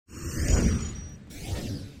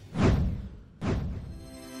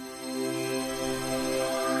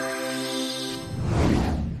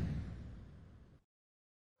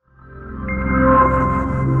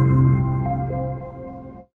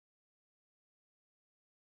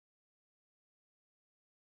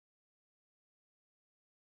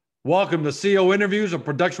Welcome to CEO Interviews, a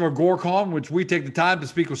production of Agoracom, in which we take the time to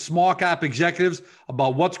speak with small cap executives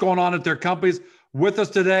about what's going on at their companies. With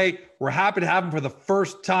us today, we're happy to have him for the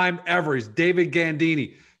first time ever. He's David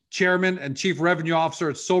Gandini, Chairman and Chief Revenue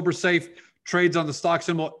Officer at SoberSafe, trades on the stock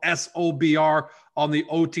symbol SOBR on the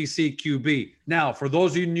OTCQB. Now, for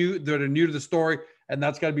those of you that are new to the story, and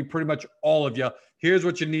that's got to be pretty much all of you, here's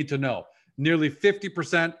what you need to know. Nearly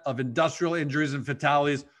 50% of industrial injuries and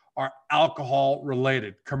fatalities are alcohol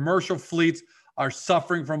related. Commercial fleets are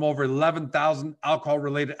suffering from over 11,000 alcohol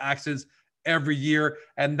related accidents every year,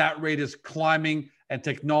 and that rate is climbing, and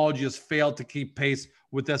technology has failed to keep pace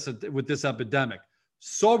with this epidemic.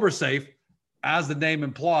 SoberSafe, as the name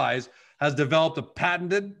implies, has developed a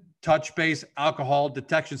patented touch-based alcohol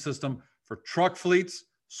detection system for truck fleets,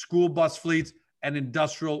 school bus fleets, and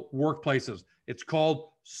industrial workplaces. It's called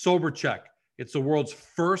SoberCheck. It's the world's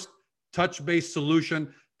first touch-based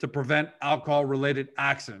solution to prevent alcohol-related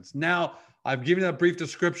accidents. Now, I've given you a brief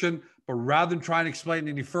description, but rather than try and explain it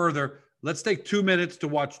any further, let's take 2 minutes to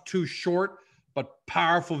watch two short but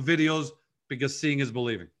powerful videos, because seeing is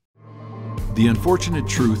believing. The unfortunate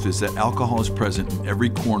truth is that alcohol is present in every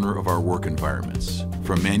corner of our work environments,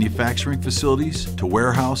 from manufacturing facilities to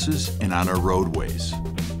warehouses and on our roadways.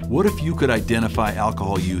 What if you could identify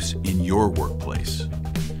alcohol use in your workplace?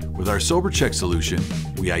 With our SoberCheck solution,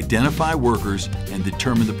 we identify workers and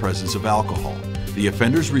determine the presence of alcohol. The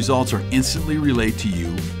offender's results are instantly relayed to you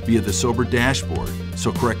via the Sober dashboard,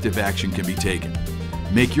 so corrective action can be taken.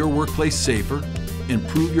 Make your workplace safer,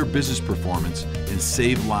 improve your business performance, and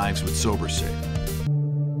save lives with SoberSafe.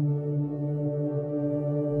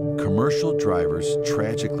 Commercial drivers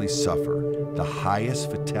tragically suffer the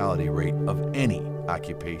highest fatality rate of any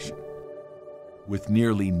occupation. With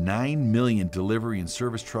nearly 9 million delivery and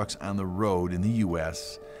service trucks on the road in the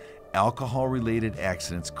U.S., alcohol-related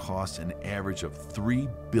accidents cost an average of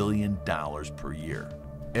 $3 billion per year.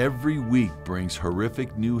 Every week brings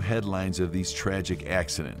horrific new headlines of these tragic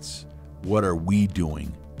accidents. What are we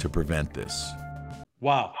doing to prevent this?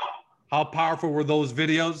 Wow. How powerful were those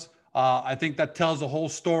videos? I think that tells the whole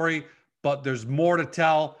story, but there's more to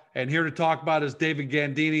tell. And here to talk about is David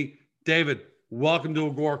Gandini. David, welcome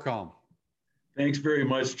to Agoracom. Thanks very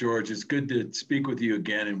much, George. It's good to speak with you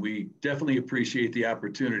again, and we definitely appreciate the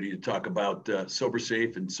opportunity to talk about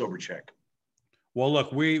SoberSafe and SoberCheck. Well,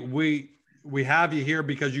 look, we have you here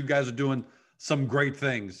because you guys are doing some great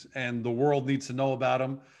things, and the world needs to know about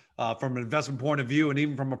them from an investment point of view, and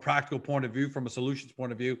even from a practical point of view, from a solutions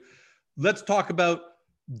point of view. Let's talk about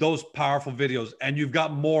those powerful videos, and you've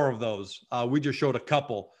got more of those. We just showed a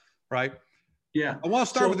couple, right? Yeah. I want to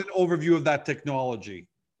start with an overview of that technology.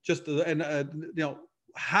 Just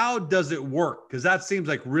how does it work? Because that seems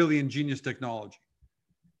like really ingenious technology.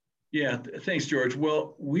 Yeah, thanks, George.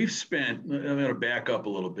 Well, we've spent, I'm going to back up a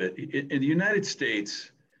little bit. In the United States,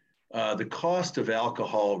 the cost of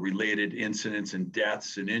alcohol-related incidents and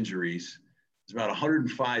deaths and injuries is about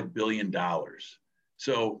 $105 billion.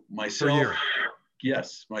 So myself,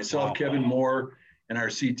 Wow. Kevin Moore, and our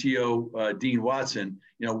CTO, Dean Watson,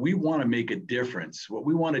 we want to make a difference. What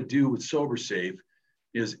we want to do with SoberSafe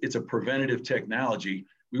is it's a preventative technology.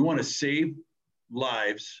 We want to save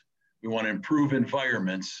lives, we want to improve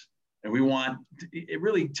environments, and we want it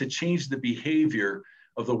really to change the behavior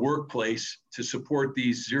of the workplace to support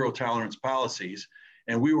these zero tolerance policies.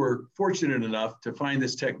 And we were fortunate enough to find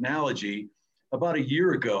this technology about a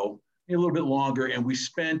year ago, a little bit longer, and we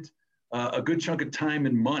spent a good chunk of time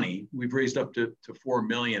and money. We've raised up to $4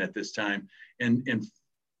 million at this time, and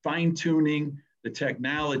fine-tuning the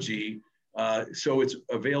technology so it's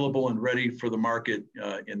available and ready for the market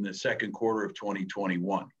in the second quarter of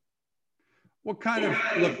 2021. What kind of,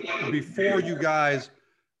 look, before you guys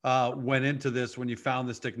went into this, when you found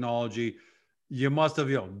this technology, you must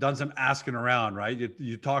have done some asking around, right?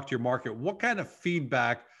 You talked to your market. What kind of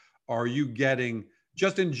feedback are you getting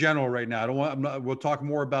just in general right now? We'll talk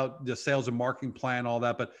more about the sales and marketing plan, all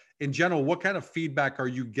that, but in general, what kind of feedback are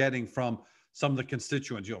you getting from some of the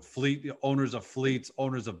constituents, fleet owners of fleets,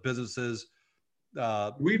 owners of businesses,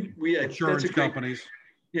 insurance companies?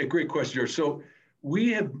 Great question, George. So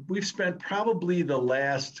we've spent probably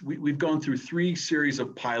we've gone through 3 series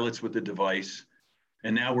of pilots with the device,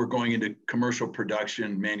 and now we're going into commercial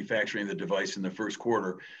production, manufacturing the device in the first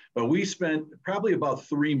quarter. But we spent probably about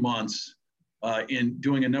 3 months in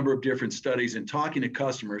doing a number of different studies and talking to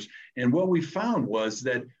customers. And what we found was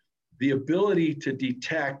that the ability to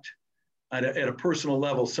detect at a personal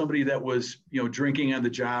level, somebody that was, drinking on the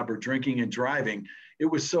job or drinking and driving, it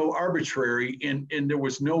was so arbitrary, and there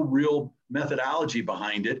was no real methodology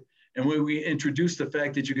behind it. And when we introduced the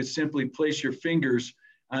fact that you could simply place your fingers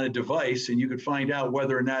on a device, and you could find out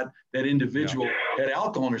whether or not that individual had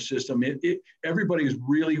alcohol in their system. Everybody is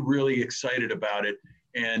really, really excited about it.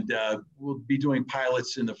 And we'll be doing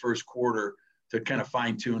pilots in the first quarter to kind of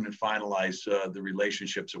fine tune and finalize the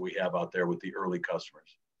relationships that we have out there with the early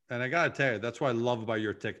customers. And I got to tell you, that's what I love about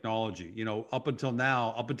your technology. You know, up until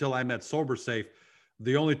now, up until I met SoberSafe,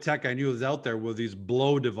 the only tech I knew was out there were these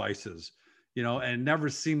blow devices, you know, and it never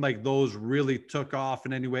seemed like those really took off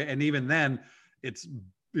in any way. And even then, it's,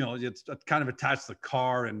 you know, it's kind of attached to the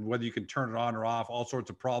car and whether you can turn it on or off, all sorts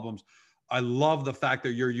of problems. I love the fact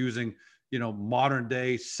that you're using, you know, modern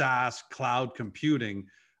day SaaS cloud computing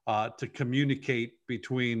to communicate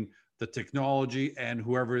between the technology and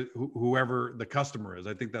whoever the customer is.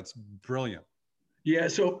 I think that's brilliant. Yeah.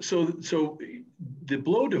 So the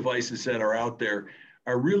blow devices that are out there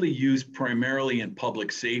are really used primarily in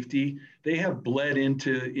public safety. They have bled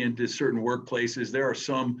into certain workplaces. There are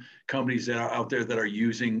some companies that are out there that are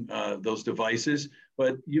using those devices,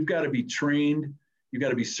 but you've got to be trained, you've got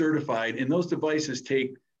to be certified, and those devices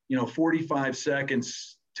take, you know, 45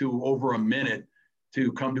 seconds to over a minute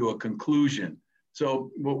to come to a conclusion.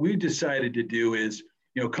 So what we decided to do is,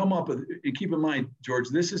 you know, come up with, and keep in mind, George,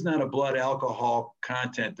 this is not a blood alcohol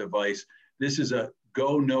content device. This is a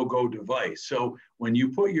go, no-go device. So when you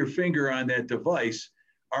put your finger on that device,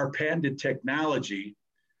 our patented technology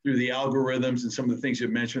through the algorithms and some of the things you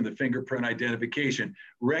mentioned, the fingerprint identification,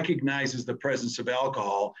 recognizes the presence of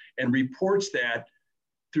alcohol and reports that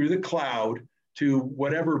through the cloud to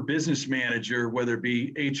whatever business manager, whether it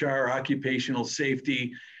be HR, occupational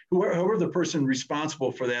safety, whoever the person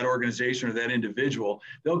responsible for that organization or that individual,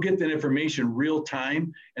 they'll get that information real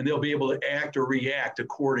time and they'll be able to act or react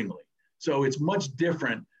accordingly. So it's much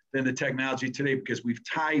different than the technology today because we've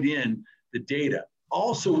tied in the data.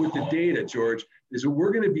 Also with the data, George, is that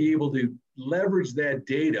we're going to be able to leverage that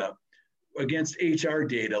data against HR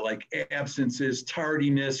data like absences,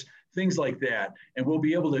 tardiness, things like that. And we'll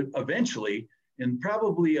be able to eventually, in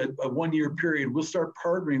probably a 1-year period, we'll start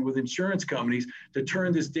partnering with insurance companies to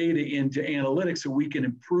turn this data into analytics so we can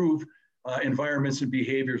improve environments and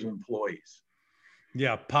behaviors of employees.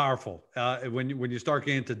 Yeah, powerful. When you start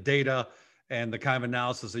getting into data and the kind of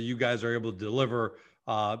analysis that you guys are able to deliver,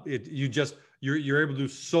 you're able to do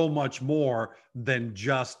so much more than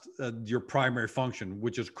just your primary function,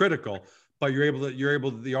 which is critical. But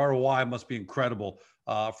the ROI must be incredible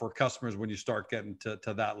for customers when you start getting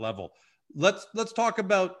to that level. Let's talk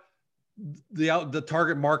about the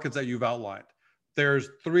target markets that you've outlined. There's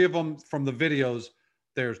 3 of them from the videos.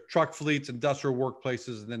 There's truck fleets, industrial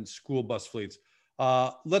workplaces, and then school bus fleets.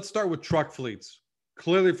 Let's start with truck fleets.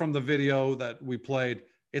 Clearly from the video that we played,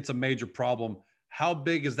 it's a major problem. How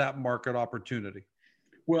big is that market opportunity?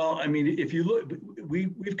 Well, I mean, if you look,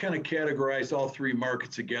 we've kind of categorized all 3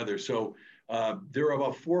 markets together. So there are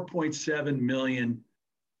about 4.7 million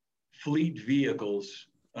fleet vehicles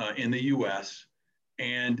in the US.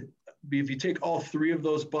 And if you take all 3 of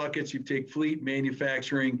those buckets, you take fleet,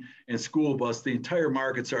 manufacturing, and school bus, the entire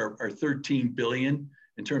markets are 13 billion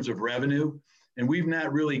in terms of revenue. And we've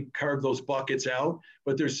not really carved those buckets out,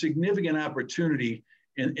 but there's significant opportunity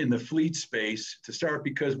in the fleet space to start,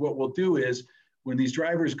 because what we'll do is when these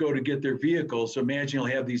drivers go to get their vehicles, so imagine you'll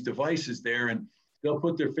have these devices there and they'll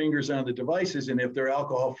put their fingers on the devices, and if they're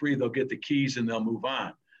alcohol free, they'll get the keys and they'll move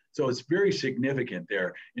on. So it's very significant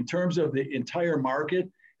there. In terms of the entire market,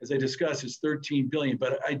 as I discussed, it's 13 billion.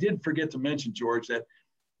 But I did forget to mention, George, that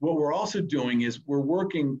what we're also doing is we're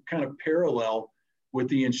working kind of parallel with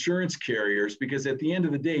the insurance carriers, because at the end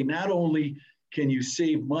of the day, not only can you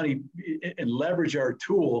save money and leverage our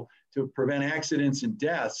tool to prevent accidents and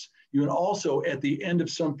deaths, you can also, at the end of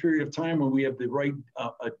some period of time when we have the right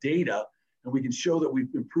data and we can show that we've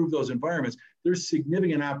improved those environments, there's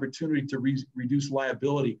significant opportunity to reduce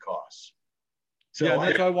liability costs. So yeah,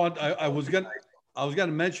 that's what I was going to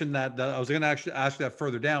mention that I was going to actually ask that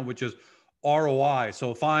further down, which is ROI.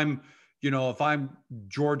 So if I'm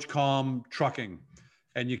George Com Trucking,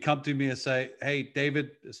 and you come to me and say, "Hey,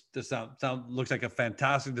 David, this looks like a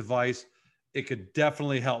fantastic device. It could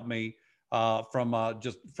definitely help me from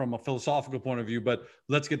a philosophical point of view, but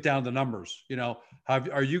let's get down to numbers." You know,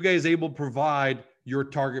 are you guys able to provide your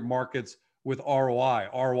target markets with ROI?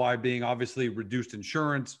 ROI being obviously reduced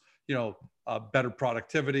insurance, better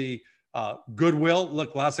productivity, goodwill.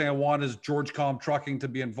 Look, last thing I want is George Com Trucking to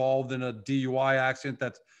be involved in a DUI accident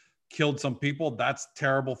that's killed some people. That's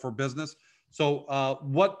terrible for business. So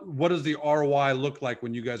what does the ROI look like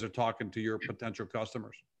when you guys are talking to your potential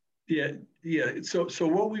customers? Yeah. So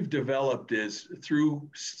what we've developed is through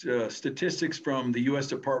statistics from the U.S.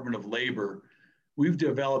 Department of Labor, we've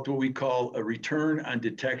developed what we call a return on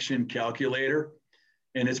detection calculator.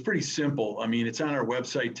 And it's pretty simple. I mean, it's on our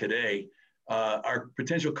website today. Our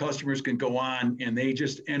potential customers can go on and they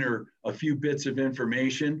just enter a few bits of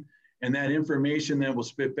information. And that information then will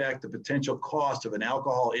spit back the potential cost of an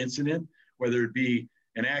alcohol incident, whether it be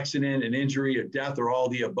an accident, an injury, a death, or all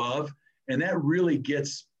the above. And that really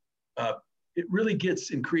gets,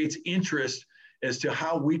 and creates interest as to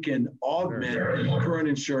how we can augment current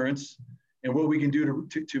insurance and what we can do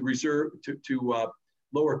to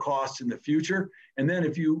lower costs in the future. And then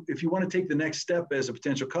if you want to take the next step as a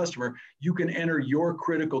potential customer, you can enter your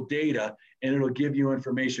critical data and it'll give you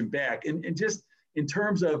information back. And just in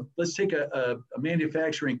terms of, let's take a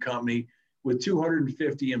manufacturing company with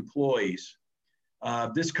 250 employees.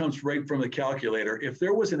 This comes right from the calculator. If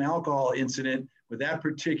there was an alcohol incident with that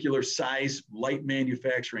particular size light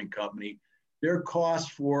manufacturing company, their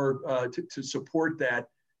cost to support that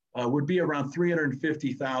would be around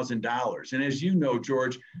 $350,000. And as you know,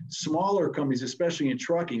 George, smaller companies, especially in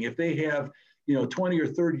trucking, if they have 20 or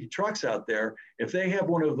 30 trucks out there, if they have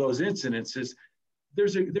one of those incidences,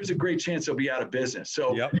 there's a great chance they'll be out of business.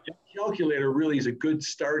 So the calculator really is a good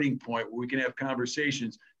starting point where we can have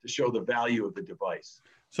conversations to show the value of the device.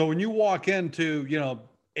 So when you walk into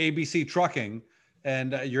ABC Trucking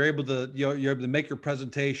and you're able to make your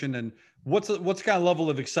presentation, and what's the kind of level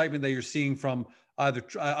of excitement that you're seeing from either,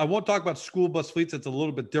 I won't talk about school bus fleets, it's a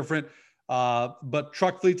little bit different, but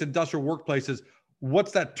truck fleets, industrial workplaces,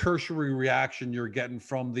 what's that tertiary reaction you're getting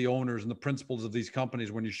from the owners and the principals of these companies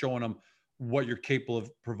when you're showing them what you're capable of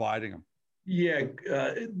providing them? Yeah,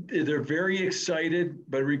 they're very excited,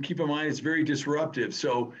 but keep in mind it's very disruptive.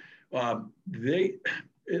 So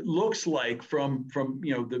it looks like from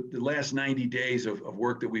the last 90 days of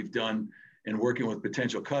work that we've done and working with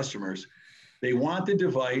potential customers, they want the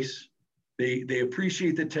device, they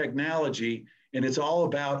appreciate the technology, and it's all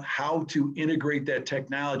about how to integrate that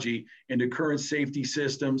technology into current safety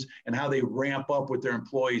systems and how they ramp up with their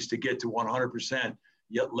employees to get to 100%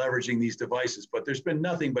 yet leveraging these devices. But there's been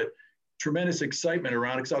nothing but tremendous excitement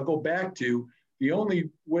around it. Because I'll go back to the only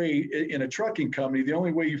way in a trucking company, the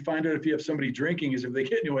only way you find out if you have somebody drinking is if they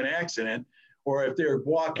get into an accident or if they're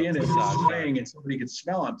walk in and spraying and somebody can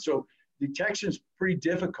smell them. So detection is pretty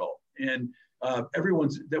difficult. And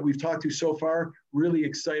everyone's that we've talked to so far really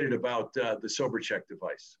excited about the SoberCheck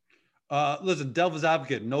device. Listen, devil's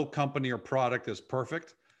advocate, no company or product is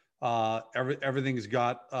perfect. Everything's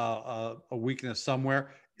got a weakness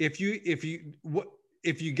somewhere. If you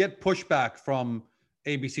get pushback from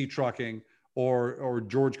ABC Trucking or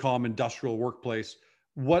George Calm Industrial Workplace,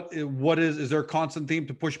 what is there a constant theme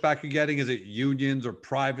to pushback you're getting? Is it unions or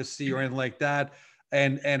privacy or anything like that?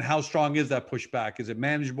 And how strong is that pushback? Is it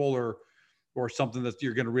manageable or something that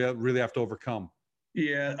you're going to really have to overcome?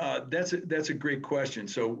 Yeah, that's a great question.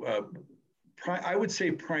 So I would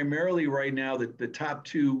say primarily right now that the top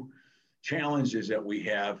two challenges that we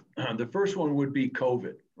have, the first one would be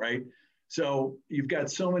COVID, right? So you've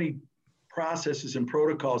got so many processes and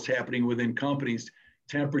protocols happening within companies,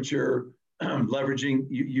 temperature, leveraging,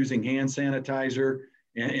 using hand sanitizer,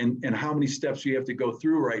 and how many steps you have to go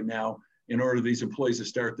through right now in order for these employees to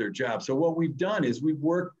start their job. So what we've done is we've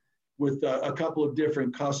worked with a couple of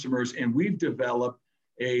different customers, and we've developed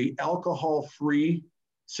a alcohol-free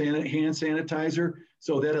hand sanitizer,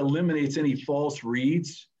 so that eliminates any false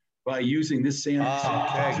reads by using this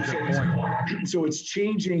sanitizer. Okay. So it's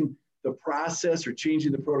changing the process or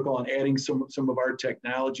changing the protocol and adding some of our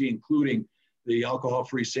technology, including the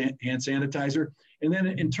alcohol-free hand sanitizer. And then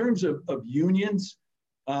in terms of unions,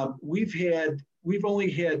 we've only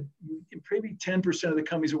had maybe 10% of the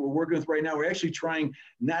companies that we're working with right now. We're actually trying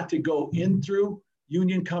not to go in through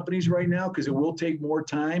union companies right now because it will take more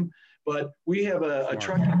time. But we have a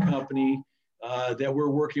trucking company that we're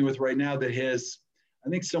working with right now that has, I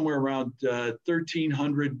think, somewhere around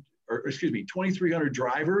 2,300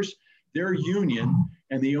 drivers. They're union,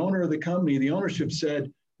 and the owner of the company, the ownership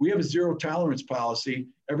said, we have a zero tolerance policy.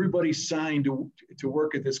 Everybody signed to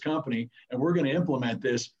work at this company, and we're going to implement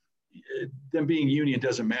this. Them being union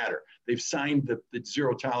doesn't matter. They've signed the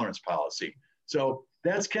zero tolerance policy. So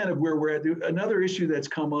that's kind of where we're at. Another issue that's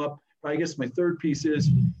come up, I guess my third piece is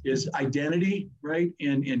identity, right?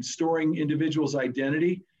 And storing individuals'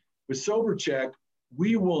 identity. With SoberCheck,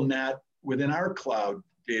 we will not, within our cloud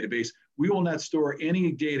database, we will not store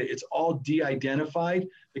any data. It's all de-identified.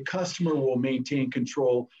 The customer will maintain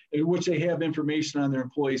control, in which they have information on their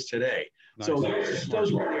employees today. Nice. So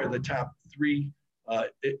those really are the top three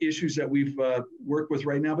issues that we've worked with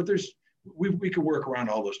right now, but we can work around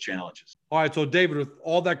all those challenges. All right, so David, with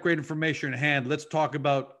all that great information in hand, let's talk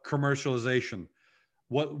about commercialization.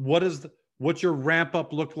 What's your ramp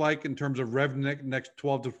up look like in terms of revenue next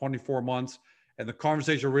 12 to 24 months? And the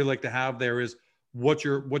conversation I really like to have there is what's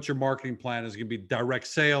your marketing plan? Is it going to be direct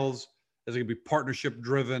sales? Is it going to be partnership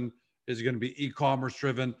driven? Is it going to be e-commerce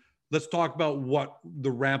driven? Let's talk about what the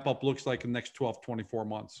ramp up looks like in the next 12, 24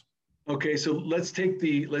 months. Okay, so let's take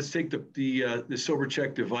the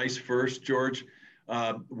SoberCheck device first, George.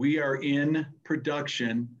 We are in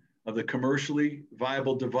production of the commercially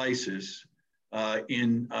viable devices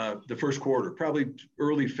in the first quarter, probably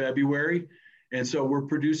early February. And so we're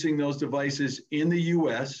producing those devices in the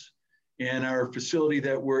U.S. and our facility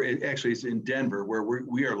that actually is in Denver, where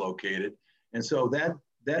we are located. And so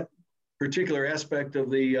that particular aspect of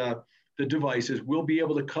the devices will be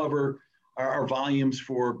able to cover our volumes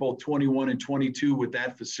for both 21 and 22 with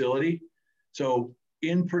that facility. So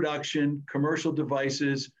in production, commercial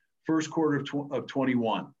devices, first quarter of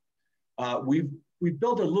 21. We've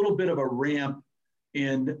built a little bit of a ramp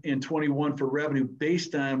in 21 for revenue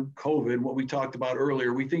based on COVID, what we talked about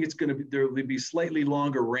earlier. We think there will be slightly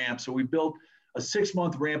longer ramp. So we built a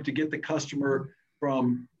 6-month ramp to get the customer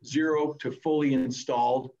from 0 to fully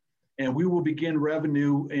installed. And we will begin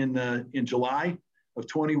revenue in July of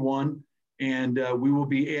 21. And we will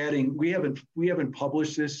be adding, we haven't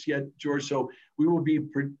published this yet, George, so we will be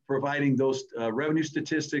providing those revenue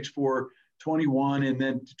statistics for 21 and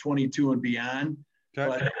then 22 and beyond.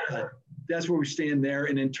 Okay. But that's where we stand there.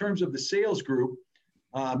 And in terms of the sales group,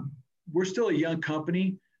 we're still a young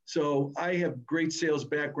company. So I have great sales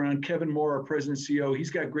background. Kevin Moore, our president and CEO, he's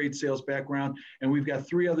got great sales background. And we've got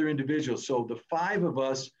 3 other individuals. So the 5 of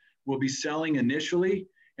us will be selling initially.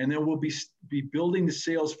 And then we'll be building the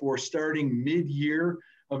sales force starting mid-year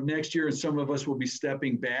of next year. And some of us will be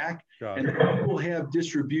stepping back. And we'll have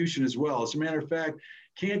distribution as well. As a matter of fact,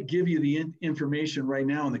 can't give you the information right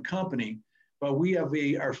now in the company, but we have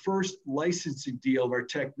our first licensing deal of our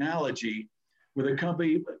technology with a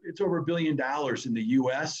company. It's over $1 billion in the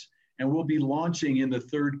US, and we'll be launching in the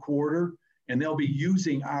 3rd quarter, and they'll be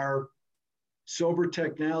using our Sober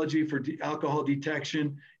technology for alcohol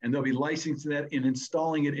detection, and they'll be licensing that and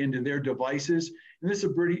installing it into their devices. And this is a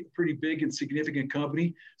pretty big and significant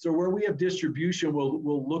company. So where we have distribution,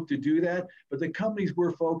 we'll look to do that. But the companies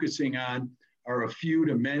we're focusing on are a few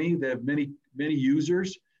to many that have many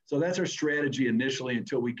users. So that's our strategy initially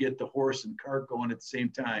until we get the horse and cart going at the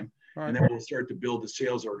same time. Right. And then we'll start to build the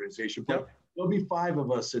sales organization. But there'll be 5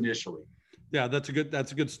 of us initially. Yeah, that's a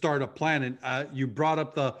good startup plan. And you brought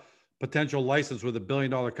up the potential license with $1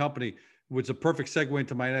 billion company, which is a perfect segue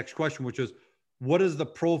into my next question, which is, what does the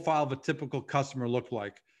profile of a typical customer look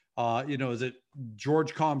like? Is it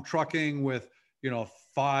George Com Trucking with,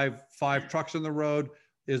 5 trucks on the road?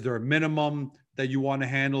 Is there a minimum that you want to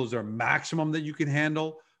handle? Is there a maximum that you can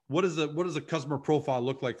handle? What does the customer profile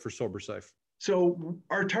look like for SoberSafe? So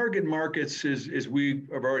our target markets is we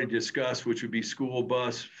have already discussed, which would be school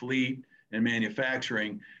bus, fleet, and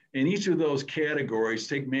manufacturing. In each of those categories,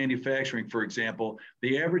 take manufacturing, for example,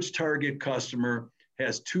 the average target customer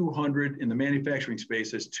has 200, in the manufacturing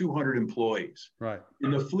space, has 200 employees. Right.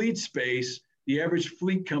 In the fleet space, the average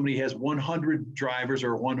fleet company has 100 drivers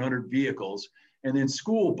or 100 vehicles. And then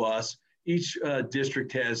school bus, each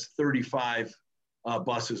district has 35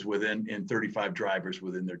 buses and 35 drivers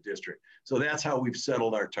within their district. So that's how we've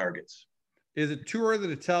settled our targets. Is it too early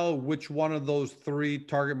to tell which one of those 3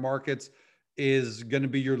 target markets is going to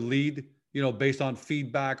be your lead, based on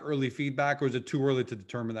early feedback, or is it too early to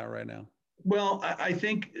determine that right now? Well, I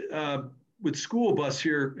think with school bus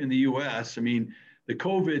here in the U.S., the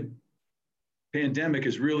COVID pandemic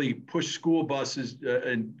has really pushed school buses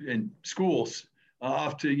and schools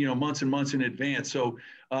off to, months and months in advance. So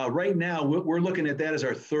right now we're looking at that as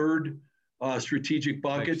our 3rd strategic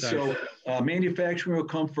bucket. So manufacturing will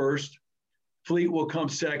come first. Fleet will come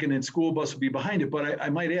second, and school bus will be behind it. But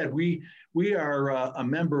I might add, we are a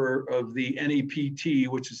member of the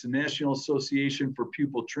NAPT, which is the National Association for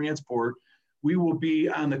Pupil Transport. We will be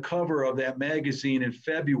on the cover of that magazine in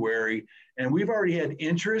February, and we've already had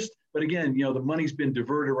interest. But again, the money's been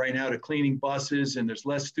diverted right now to cleaning buses, and there's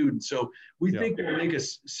less students. So we think we'll make a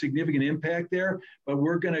significant impact there, but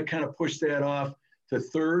we're going to kind of push that off to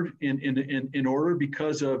 3rd in order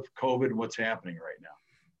because of COVID and what's happening right now.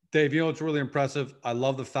 Dave, it's really impressive. I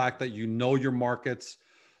love the fact that your markets,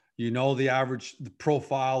 the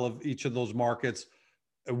profile of each of those markets,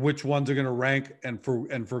 which ones are going to rank, and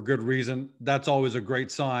for good reason. That's always a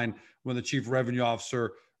great sign when the chief revenue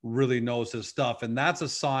officer really knows his stuff. And that's a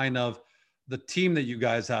sign of the team that you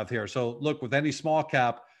guys have here. So look, with any small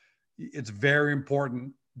cap, it's very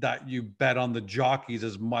important that you bet on the jockeys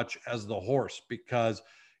as much as the horse, because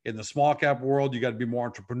in the small cap world, you got to be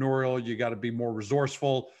more entrepreneurial. You got to be more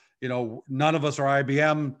resourceful. None of us are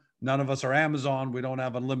IBM. None of us are Amazon. We don't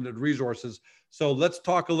have unlimited resources. So let's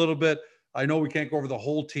talk a little bit. I know we can't go over the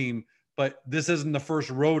whole team, but this isn't the first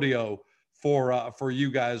rodeo for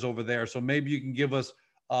you guys over there. So maybe you can give us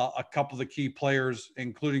a couple of the key players,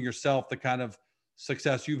 including yourself, the kind of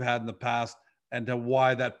success you've had in the past, and to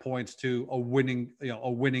why that points to a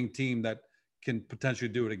winning team that can potentially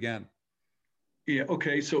do it again. Yeah.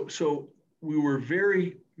 Okay. So we were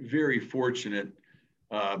very, very fortunate.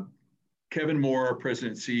 Kevin Moore, our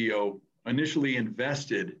president and CEO, initially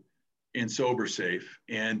invested in SoberSafe,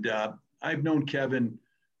 and I've known Kevin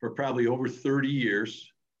for probably over 30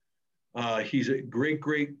 years. He's a great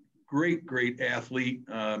athlete,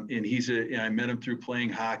 and I met him through playing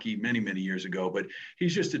hockey many years ago. But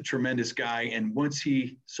he's just a tremendous guy. And once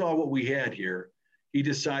he saw what we had here, he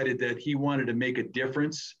decided that he wanted to make a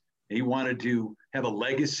difference. He wanted to have a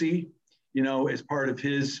legacy, as part of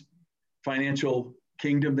his financial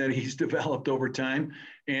kingdom that he's developed over time.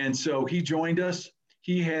 And so he joined us.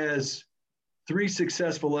 He has 3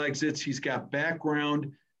 successful exits. He's got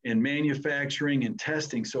background in manufacturing and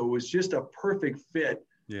testing. So it was just a perfect fit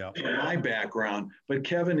for my background. But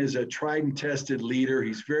Kevin is a tried and tested leader.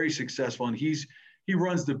 He's very successful, and he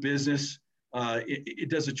runs the business. It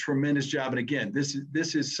does a tremendous job. And again,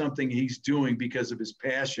 this is something he's doing because of his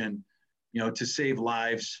passion, to save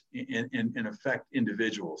lives and affect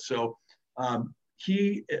individuals. So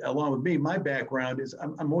he, along with me, my background is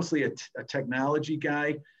I'm mostly a technology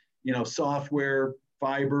guy, software,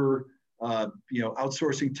 fiber,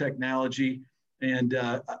 outsourcing technology. And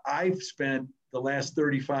I've spent the last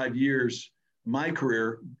 35 years, my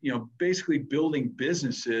career, basically building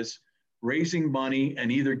businesses, raising money,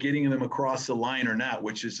 and either getting them across the line or not,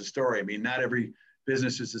 which is the story. I mean, not every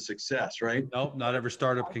business is a success, right? Nope, not every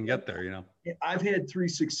startup can get there, I've had 3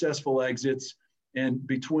 successful exits, and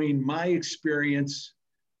between my experience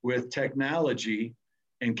with technology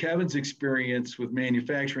and Kevin's experience with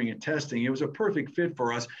manufacturing and testing, it was a perfect fit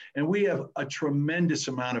for us. And we have a tremendous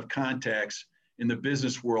amount of contacts in the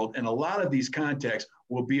business world. And a lot of these contacts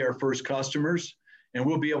will be our first customers. And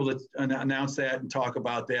we'll be able to announce that and talk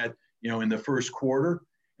about that, in the first quarter.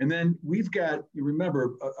 And then we've got, you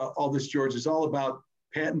remember, all this, George, is all about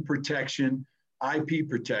patent protection, IP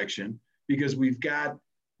protection, because we've got,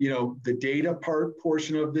 the data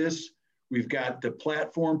portion of this, we've got the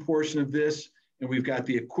platform portion of this, and we've got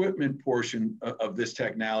the equipment portion of this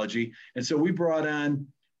technology. And so we brought on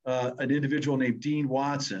an individual named Dean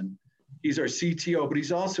Watson. He's our CTO, but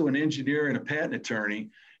he's also an engineer and a patent attorney.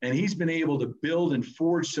 And he's been able to build and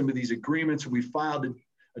forge some of these agreements. We filed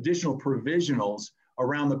additional provisionals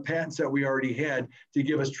around the patents that we already had to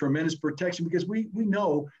give us tremendous protection, because we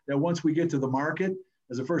know that once we get to the market,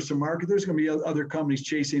 as a first to market, there's going to be other companies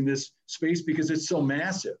chasing this space because it's so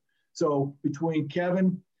massive. So between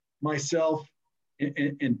Kevin, myself,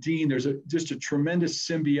 and Dean, there's just a tremendous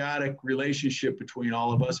symbiotic relationship between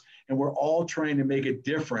all of us, and we're all trying to make a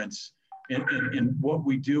difference in what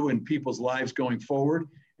we do in people's lives going forward.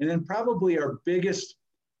 And then probably our biggest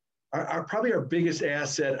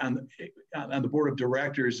asset on the board of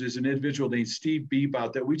directors is an individual named Steve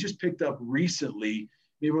Bebout that we just picked up recently,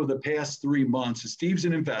 maybe over the past 3 months. And Steve's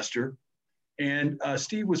an investor, and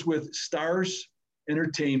Steve was with Stars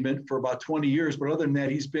Entertainment for about 20 years. But other than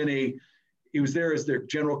that, he was there as their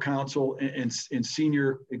general counsel and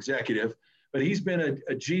senior executive. But he's been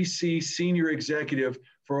a GC senior executive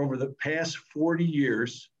for over the past 40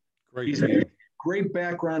 years. Great. He's a great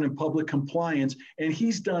background in public compliance, and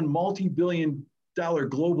he's done multi-billion-dollar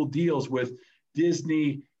global deals with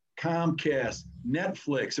Disney, Comcast,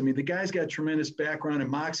 Netflix. I mean, the guy's got tremendous background in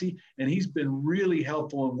Moxie, and he's been really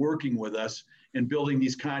helpful in working with us in building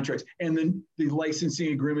these contracts. And then the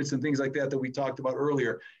licensing agreements and things like that we talked about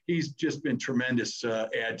earlier. He's just been tremendous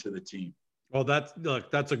add to the team. Well,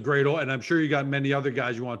 that's a great, and I'm sure you got many other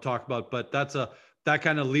guys you want to talk about, but that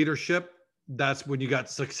kind of leadership. That's when you got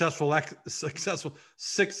six successful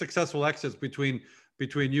exits between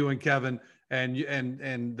you and Kevin and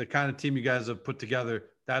the kind of team you guys have put together.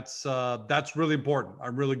 That's really important.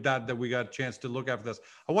 I'm really glad that we got a chance to look after this.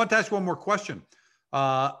 I want to ask one more question.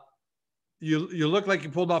 You look like you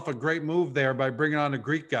pulled off a great move there by bringing on a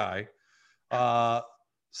Greek guy,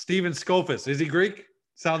 Steven Skofis. Is he Greek?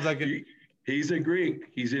 Sounds like it. He's a Greek.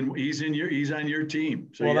 He's on your team.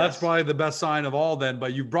 So well, yes. That's probably the best sign of all then.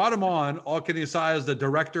 But you brought him on, all kidding aside, as the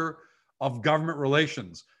director of government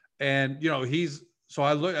relations. And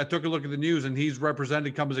I took a look at the news, and he's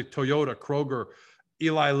represented companies like Toyota, Kroger,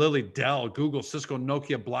 Eli Lilly, Dell, Google, Cisco,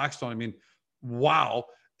 Nokia, Blackstone. I mean, wow.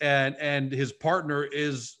 And his partner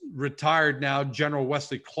is retired now, General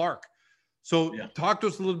Wesley Clark. So talk to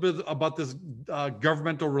us a little bit about this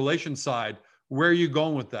governmental relations side. Where are you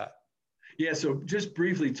going with that? Yeah, so just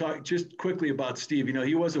briefly just quickly about Steve. You know,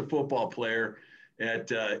 he was a football player in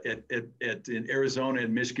Arizona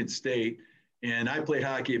and Michigan State, and I played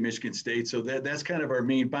hockey at Michigan State. So that's kind of our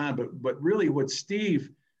main bond. But really, what Steve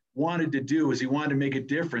wanted to do is he wanted to make a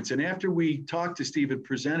difference. And after we talked to Steve and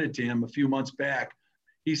presented to him a few months back,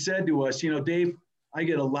 he said to us, you know, Dave, I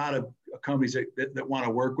get a lot of companies that want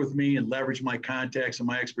to work with me and leverage my contacts and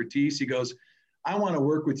my expertise. He goes, I want to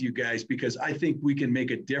work with you guys because I think we can make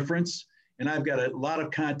a difference. And I've got a lot of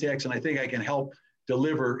contacts and I think I can help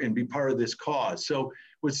deliver and be part of this cause. So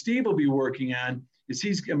what Steve will be working on is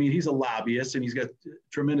he's a lobbyist and he's got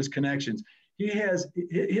tremendous connections.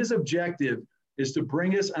 His objective is to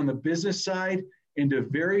bring us on the business side into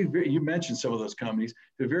you mentioned some of those companies,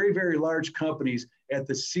 the very, very large companies at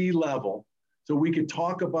the C level. So we could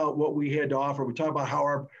talk about what we had to offer. We talk about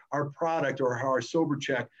how our product or how our Sober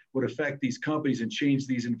Check would affect these companies and change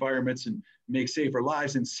these environments and make safer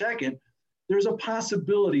lives. And second, there's a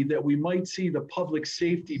possibility that we might see the public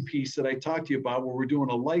safety piece that I talked to you about, where we're doing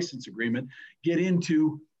a license agreement, get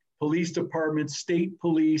into police departments, state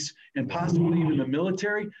police, and possibly even the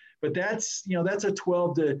military. But that's a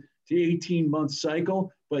 12 to 18 month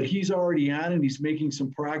cycle, but he's already on and he's making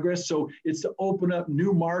some progress. So it's to open up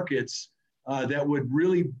new markets that would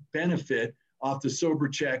really benefit off the Sober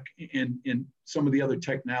Check in some of the other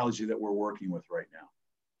technology that we're working with right now.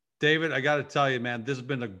 David, I got to tell you, man, this has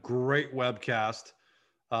been a great webcast.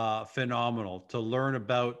 Phenomenal to learn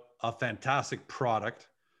about a fantastic product,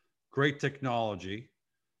 great technology,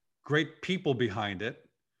 great people behind it.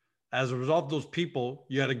 As a result of those people,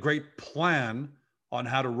 you had a great plan on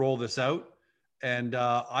how to roll this out. And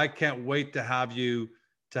I can't wait to have you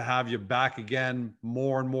back again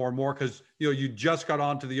more and more and more, because you just got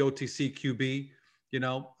onto the OTC QB.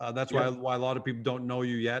 That's why a lot of people don't know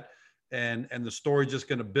you yet. And the story's just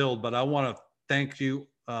going to build. But I want to thank you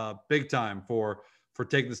big time for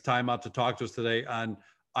taking this time out to talk to us today. And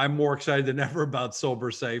I'm more excited than ever about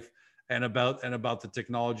Sober Safe and about the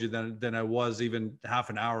technology than I was even half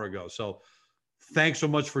an hour ago. So thanks so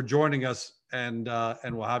much for joining us, and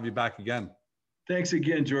we'll have you back again. Thanks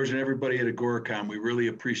again, George, and everybody at Agoracom. We really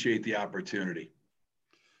appreciate the opportunity.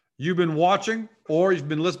 You've been watching, or you've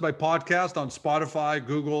been listening by podcast on Spotify,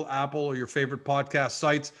 Google, Apple, or your favorite podcast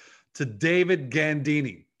sites, to David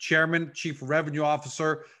Gandini, Chairman, Chief Revenue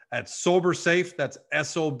Officer at Sober Safe. That's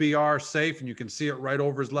SOBR Safe, and you can see it right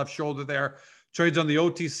over his left shoulder there. Trades on the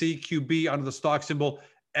OTC QB under the stock symbol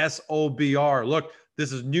SOBR. Look,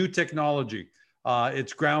 this is new technology.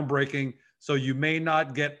 It's groundbreaking. So you may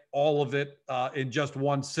not get all of it in just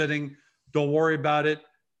one sitting. Don't worry about it.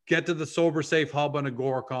 Get to the Sober Safe Hub on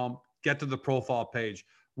Agoracom. Get to the profile page.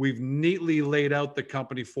 We've neatly laid out the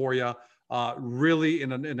company for you, really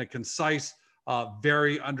in a concise,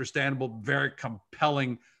 very understandable, very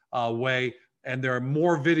compelling way. And there are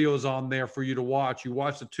more videos on there for you to watch. You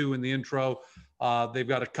watched the 2 in the intro. They've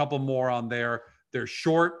got a couple more on there. They're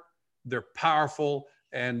short, they're powerful,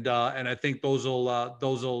 and I think those will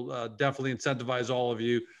definitely incentivize all of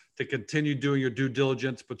you to continue doing your due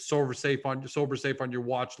diligence. Put Sober Safe on your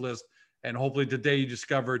watch list, and hopefully today you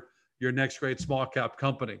discovered your next great small cap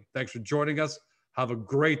company. Thanks for joining us. Have a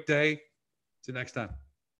great day. See you next time.